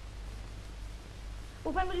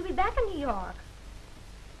 Well, when will you be back in New York?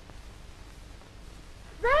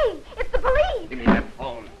 Ray, it's the police! Give me that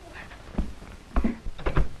phone.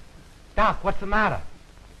 Doc, what's the matter?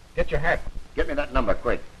 Get your hat. Get me that number,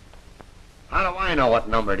 quick. How do I know what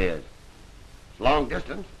number it is? It's long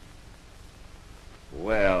distance.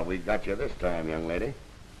 Well, we got you this time, young lady.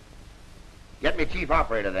 Get me chief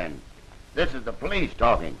operator, then. This is the police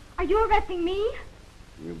talking. Are you arresting me?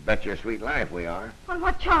 You bet your sweet life we are. On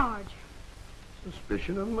what charge?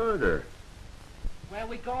 Suspicion of murder. Where are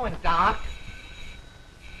we going, Doc?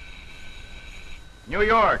 New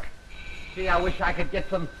York. Gee, I wish I could get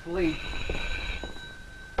some sleep.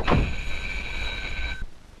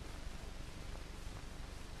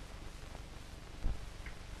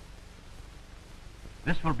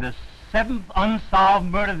 This will be the 7th unsolved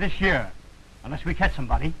murder this year, unless we catch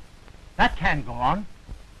somebody. That can go on.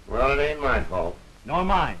 Well, it ain't my fault. Nor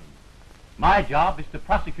mine. My job is to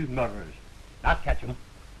prosecute murderers, not catch them.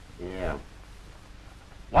 Yeah.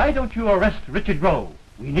 Why don't you arrest Richard Rowe?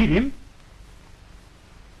 We need him.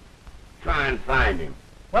 Try and find him.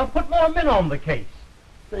 Well, put more men on the case.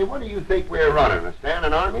 Say, what do you think we're running, a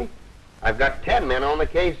standing army? I've got 10 men on the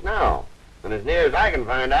case now. And as near as I can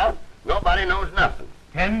find out, nobody knows nothing.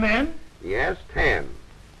 10 men? Yes, 10.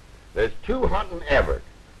 There's 2 hunting Everett.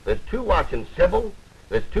 There's 2 watching Sybil.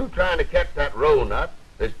 There's 2 trying to catch that roll nut.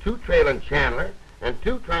 There's 2 trailing Chandler. And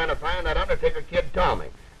 2 trying to find that Undertaker kid Tommy.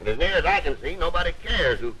 And as near as I can see, nobody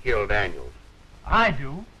cares who killed Daniels. I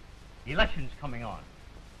do. The election's coming on.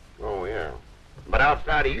 Oh, yeah. But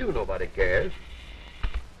outside of you, nobody cares.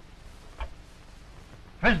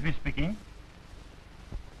 Frisbee speaking.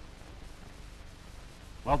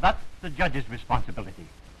 Well, that's the judge's responsibility.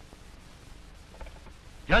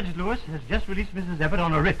 Judge Lewis has just released Mrs. Everett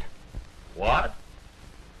on a writ. What?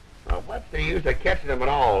 Now, what's the use of catching them at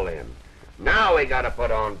all, then? Now we gotta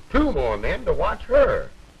put on 2 more men to watch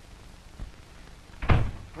her.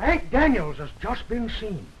 Frank Daniels has just been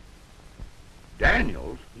seen.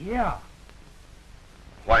 Daniels? Yeah,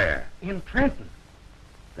 Where? in Trenton.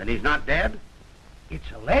 Then he's not dead? It's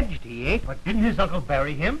alleged he ain't, but But didn't his uncle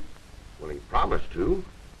bury him? Well, he promised to.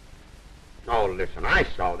 Oh, listen, I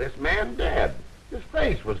saw this man dead. His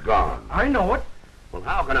face was gone. I know it. Well,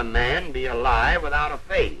 how can a man be alive without a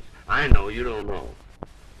face? I know you don't know.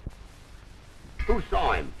 Who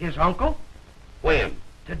saw him? His uncle? When?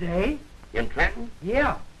 Today? In Trenton?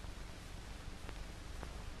 Yeah.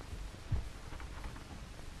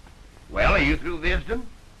 Well, are you through visiting?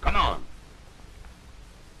 Come on.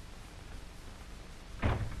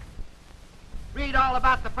 Read all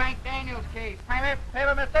about the Frank Daniels case.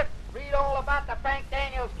 Paper, mister? Read all about the Frank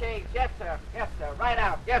Daniels case. Yes, sir. Yes, sir. Right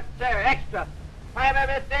out. Yes, sir. Extra. Paper,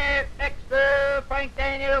 mister? Extra. Frank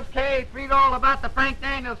Daniels case. Read all about the Frank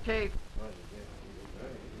Daniels case.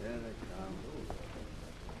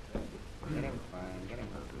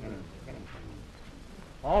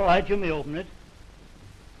 All right, you may open it.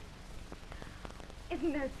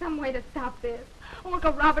 Isn't there some way to stop this? Oh,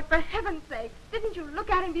 Uncle Robert, for heaven's sake, didn't you look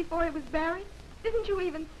at him before he was buried? Didn't you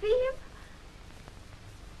even see him?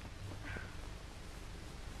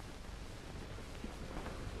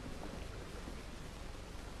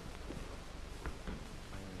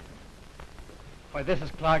 Why, this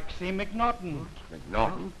is Clark C. McNaughton.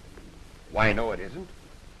 McNaughton? Why, no, it isn't.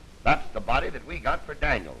 That's the body that we got for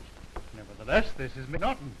Daniels. Nevertheless, this is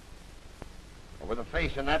McNaughton. Well, with a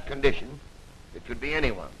face in that condition, it could be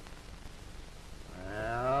anyone.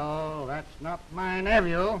 Well, that's not my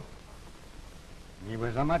nephew. He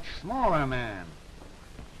was a much smaller man.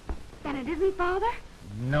 Then it isn't Father?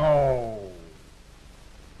 No.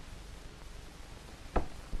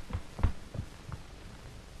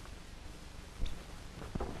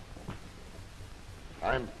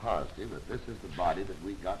 I'm positive that this is the body that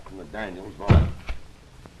we got from the Daniels vault.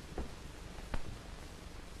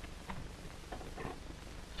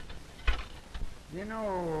 You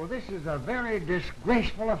know, this is a very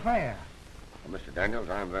disgraceful affair. Well, Mr. Daniels,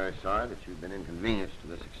 I'm very sorry that you've been inconvenienced to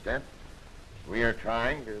this extent. We are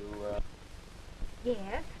trying to,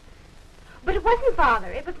 Yes. But it wasn't Father.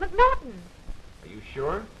 It was McNaughton. Are you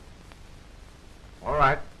sure? All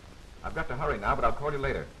right. I've got to hurry now, but I'll call you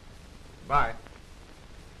later. Bye.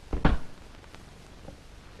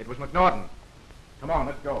 It was McNaughton. Come on,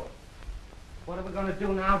 let's go. What are we going to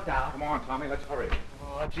do now, Doc? Come on, Tommy, let's hurry.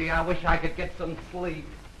 Oh, gee, I wish I could get some sleep.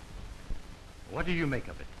 What do you make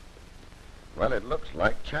of it? well, it looks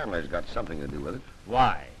like Chandler's got something to do with it.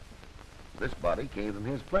 Why? This body came from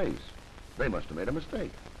his place. They must have made a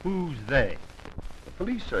mistake. Who's they? The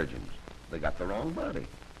police surgeons. They got the wrong body.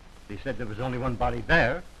 They said there was only one body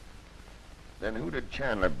there. Then who did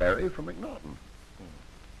Chandler bury from McNaughton?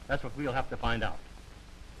 That's what we'll have to find out.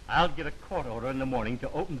 I'll get a court order in the morning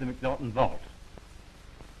to open the McNaughton vault.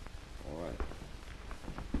 All right.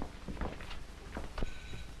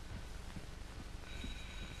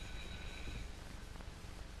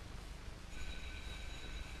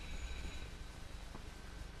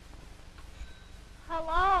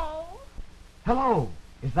 Hello? Hello.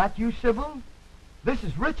 Is that you, Sybil? This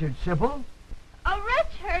is Richard, Sybil. Oh,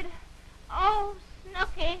 Richard. Oh,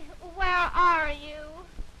 Snooky, where are you?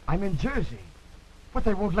 I'm in Jersey, but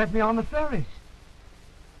they won't let me on the ferries.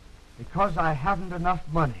 Because I haven't enough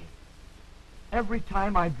money. Every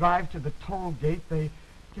time I drive to the toll gate, they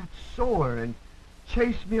get sore and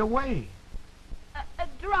chase me away.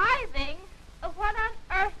 Driving? What on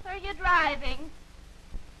earth are you driving?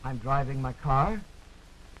 I'm driving my car.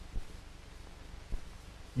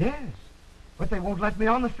 Yes, but they won't let me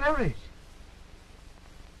on the ferries.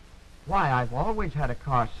 Why, I've always had a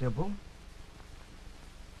car, Sybil.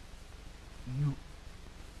 You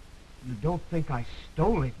don't think I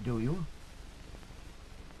stole it, do you?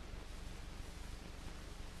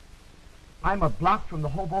 I'm a block from the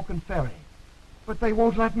Hoboken ferry, but they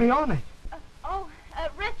won't let me on it.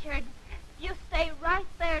 Richard, you stay right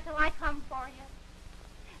there till I come for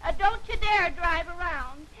you. Don't you dare drive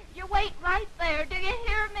around. You wait right there. Do you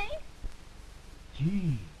hear me?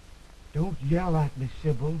 Gee, don't yell at me,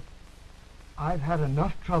 Sybil. I've had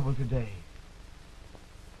enough trouble today.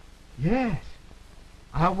 Yes,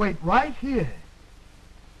 I'll wait right here.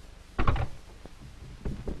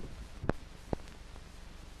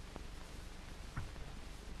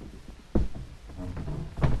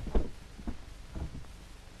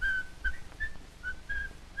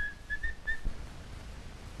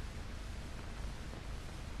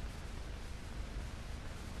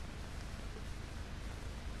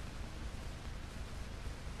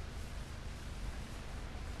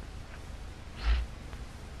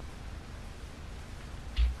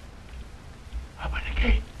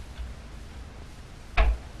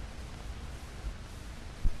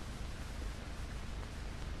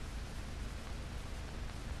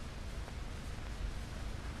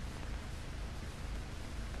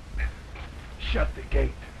 Shut the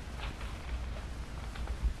gate.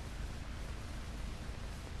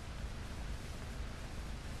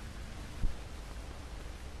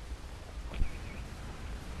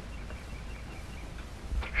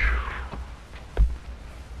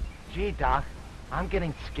 Gee, Doc, I'm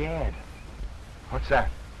getting scared. What's that?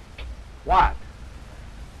 What?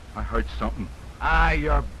 I heard something. Ah,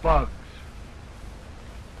 you're bugs.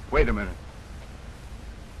 Wait a minute.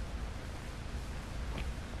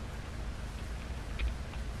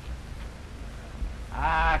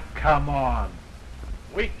 Ah, come on.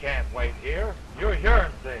 We can't wait here. You're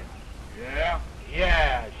hearing things. Yeah?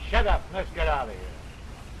 Yeah, shut up. Let's get out of here.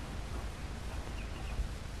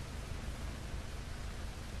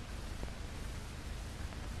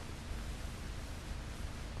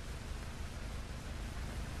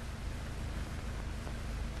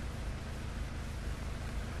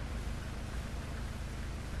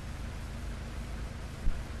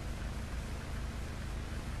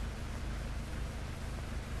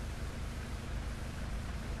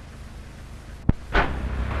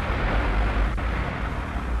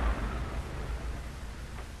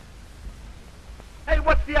 Hey,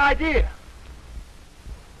 what's the idea?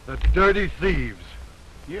 The dirty thieves.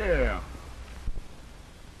 Yeah.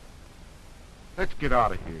 Let's get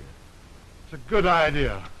out of here. It's a good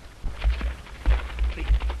idea.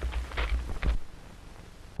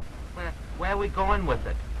 Where are we going with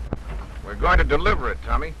it? We're going to deliver it,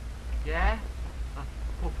 Tommy. Yeah?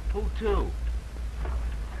 Who to?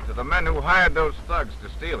 To the men who hired those thugs to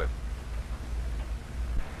steal it.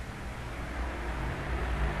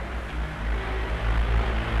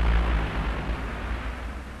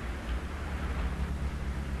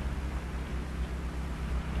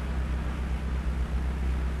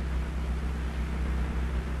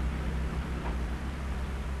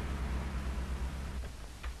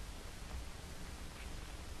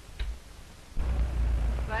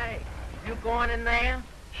 Say, you going in there?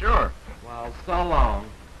 Sure. Well, so long.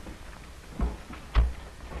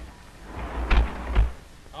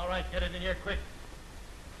 All right, get it in here quick.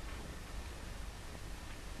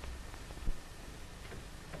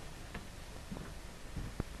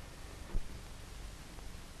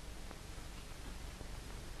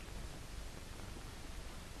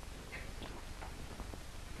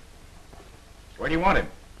 Where do you want him?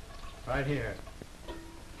 Right here.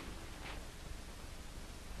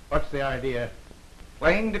 What's the idea?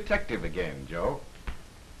 Playing detective again, Joe.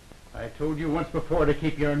 I told you once before to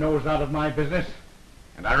keep your nose out of my business.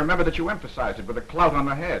 And I remember that you emphasized it with a clout on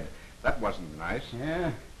the head. That wasn't nice.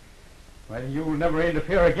 Yeah? Well, you'll never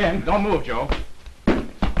interfere again. Don't move, Joe. Give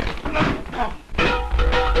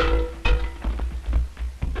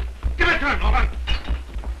it to him, Norman!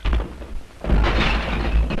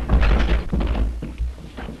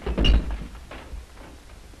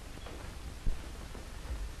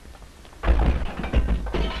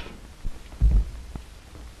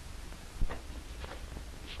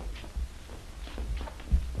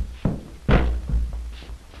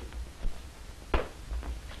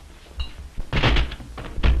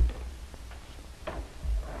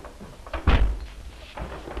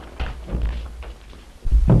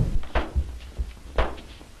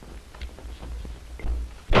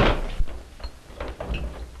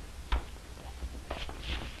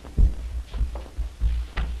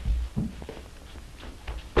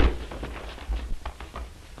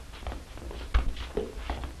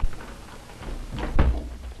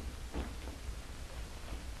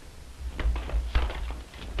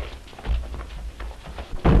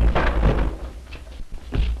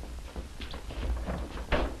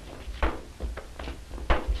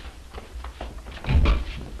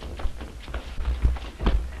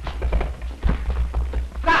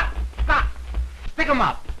 Pick him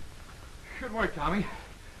up. Good work, Tommy.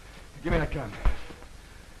 Give me that gun.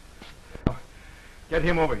 Oh, get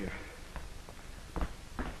him over here.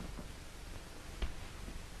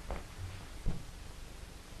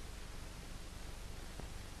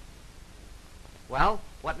 Well,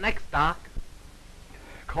 what next, Doc?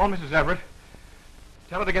 Call Mrs. Everett.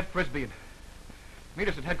 Tell her to get Frisbee and meet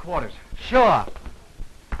us at headquarters. Sure.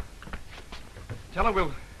 Tell her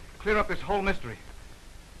we'll clear up this whole mystery.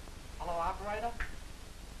 Hello, operator?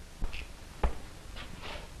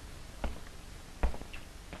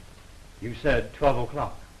 You said 12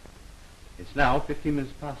 o'clock. It's now 15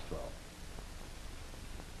 minutes past 12.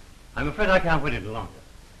 I'm afraid I can't wait any longer.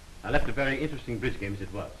 I left a very interesting bridge game as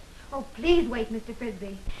it was. Oh, please wait, Mr.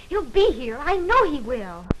 Frisbee. He'll be here. I know he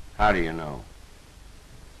will. How do you know?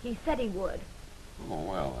 He said he would. Oh,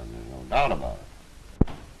 well, then there's no doubt about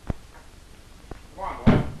it. Come on,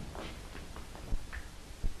 boy.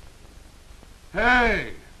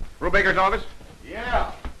 Hey! Brubaker's office?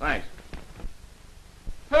 Yeah. Thanks.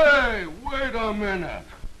 Hey, wait a minute.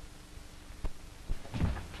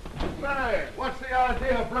 Say, what's the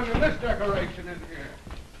idea of bringing this decoration in here?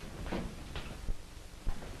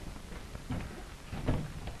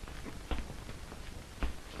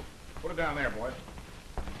 Put it down there, boys.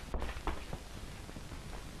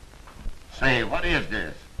 Say, what is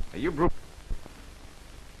this? Hey, you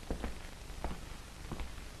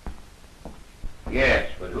Yes,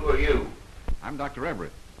 but who are you? I'm Dr.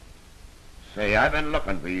 Everett. Say, I've been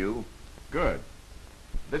looking for you. Good.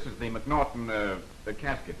 This is the McNaughton, the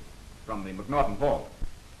casket from the McNaughton vault.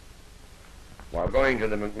 We're going to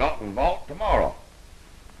the McNaughton vault tomorrow.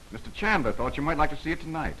 Mr. Chandler thought you might like to see it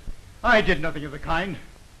tonight. I did nothing of the kind.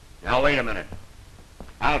 Now, wait a minute.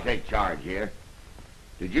 I'll take charge here.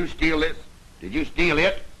 Did you steal this? Did you steal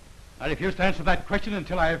it? I refuse to answer that question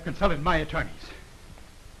until I have consulted my attorneys.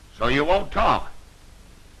 So you won't talk.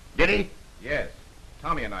 Did he? Yes.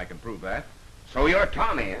 Tommy and I can prove that. So you're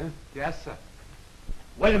Tommy, huh? Yes, sir.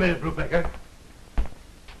 Wait a minute, Brubaker.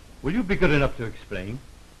 Will you be good enough to explain?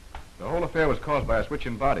 The whole affair was caused by a switch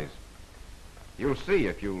in bodies. You'll see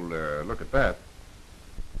if you'll look at that.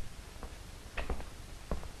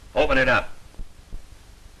 Open it up.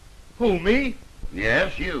 Who, me?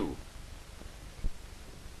 Yes, you.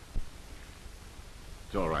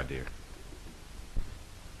 It's all right, dear.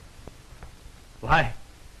 Why,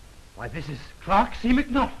 this is Clark C.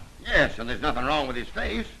 McNaughton. Yes, and there's nothing wrong with his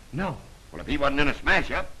face. No. Well, if he wasn't in a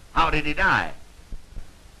smash-up, how did he die?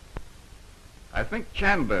 I think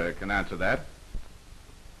Chandler can answer that.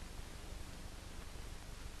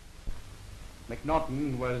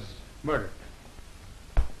 McNaughton was murdered.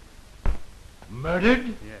 Murdered?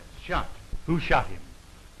 Yes, shot. Who shot him?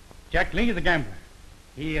 Jack Lee, the gambler.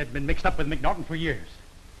 He had been mixed up with McNaughton for years.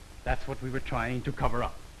 That's what we were trying to cover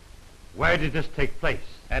up. Where did this take place?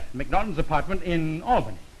 At McNaughton's apartment in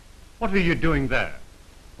Albany. What were you doing there?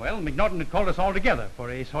 Well, McNaughton had called us all together for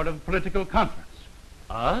a sort of political conference.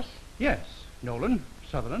 Us? Yes, Nolan,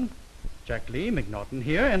 Sutherland, Jack Lee, McNaughton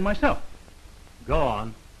here, and myself. Go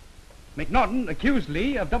on. McNaughton accused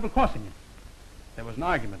Lee of double-crossing him. There was an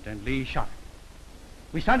argument, and Lee shot him.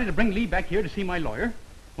 We started to bring Lee back here to see my lawyer,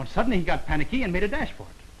 when suddenly he got panicky and made a dash for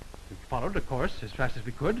it. We followed, of course, as fast as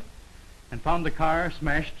we could, and found the car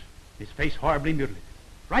smashed, his face horribly mutilated.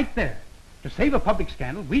 Right there. To save a public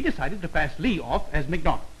scandal, we decided to pass Lee off as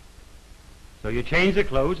McNaughton. So you changed the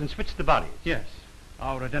clothes and switched the bodies? Yes.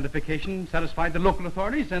 Our identification satisfied the local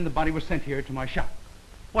authorities, and the body was sent here to my shop.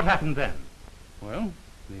 What happened then? Well,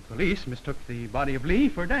 the police mistook the body of Lee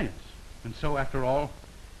for Daniels. And so, after all,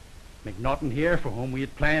 McNaughton here, for whom we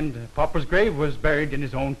had planned a pauper's grave, was buried in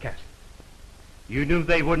his own casket. You knew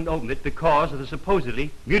they wouldn't open it because of the supposedly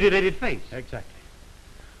mutilated face? Exactly.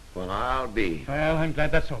 Well, I'll be. Well, I'm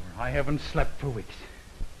glad that's over. I haven't slept for weeks.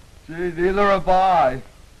 Gee, neither have I.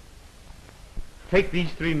 Take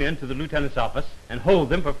these 3 men to the lieutenant's office and hold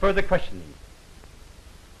them for further questioning.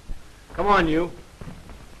 Come on, you.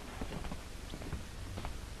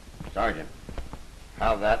 Sergeant,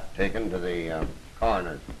 have that taken to the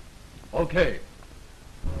coroner's. Okay.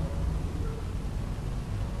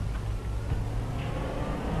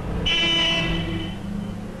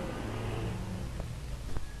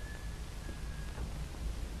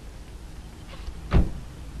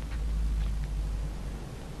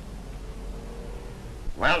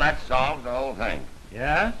 Well, that solves the whole thing.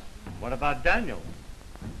 Yes? What about Daniel?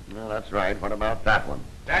 Well, that's right. What about that one?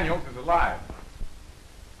 Daniels is alive.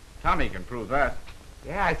 Tommy can prove that.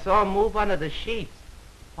 Yeah, I saw him move under the sheets.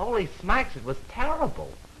 Holy smacks, it was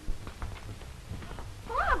terrible.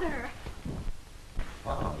 Father!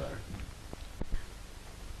 Father.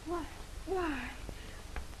 Why?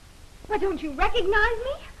 Why, don't you recognize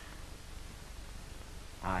me?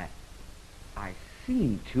 I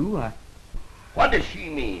seem to. What does she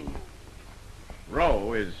mean?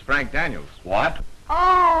 Roe is Frank Daniels. What?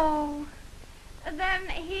 Oh, then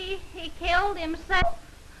he killed himself.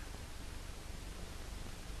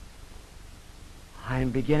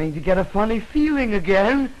 I'm beginning to get a funny feeling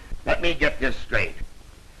again. Let me get this straight.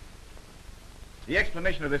 The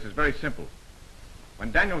explanation of this is very simple.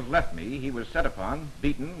 When Daniels left me, he was set upon,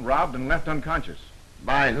 beaten, robbed, and left unconscious.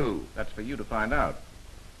 By who? That's for you to find out.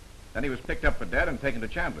 Then he was picked up for dead and taken to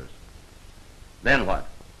Chandler's. Then what?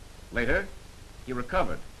 Later, he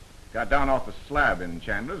recovered, got down off the slab in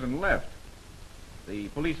Chandler's and left. The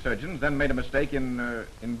police surgeons then made a mistake in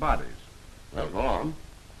bodies. Well, go on.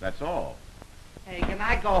 That's all. Hey, can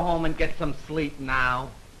I go home and get some sleep now?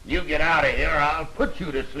 You get out of here, or I'll put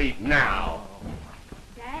you to sleep now.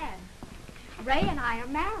 Dad, Ray and I are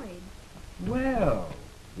married. Well,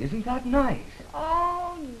 isn't that nice?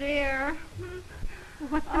 Oh, dear.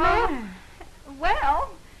 What's the matter? Well,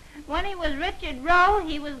 when he was Richard Rowe,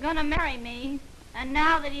 he was going to marry me. And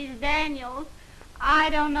now that he's Daniels, I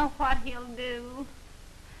don't know what he'll do.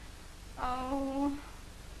 Oh.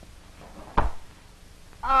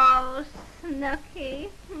 Oh, Snooky.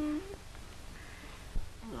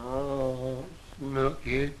 Oh,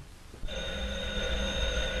 Snooky.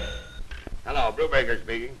 Hello, Brubaker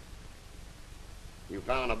speaking. You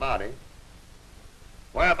found a body?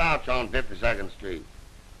 Whereabouts on 52nd Street?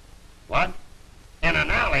 What? In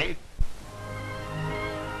an alley?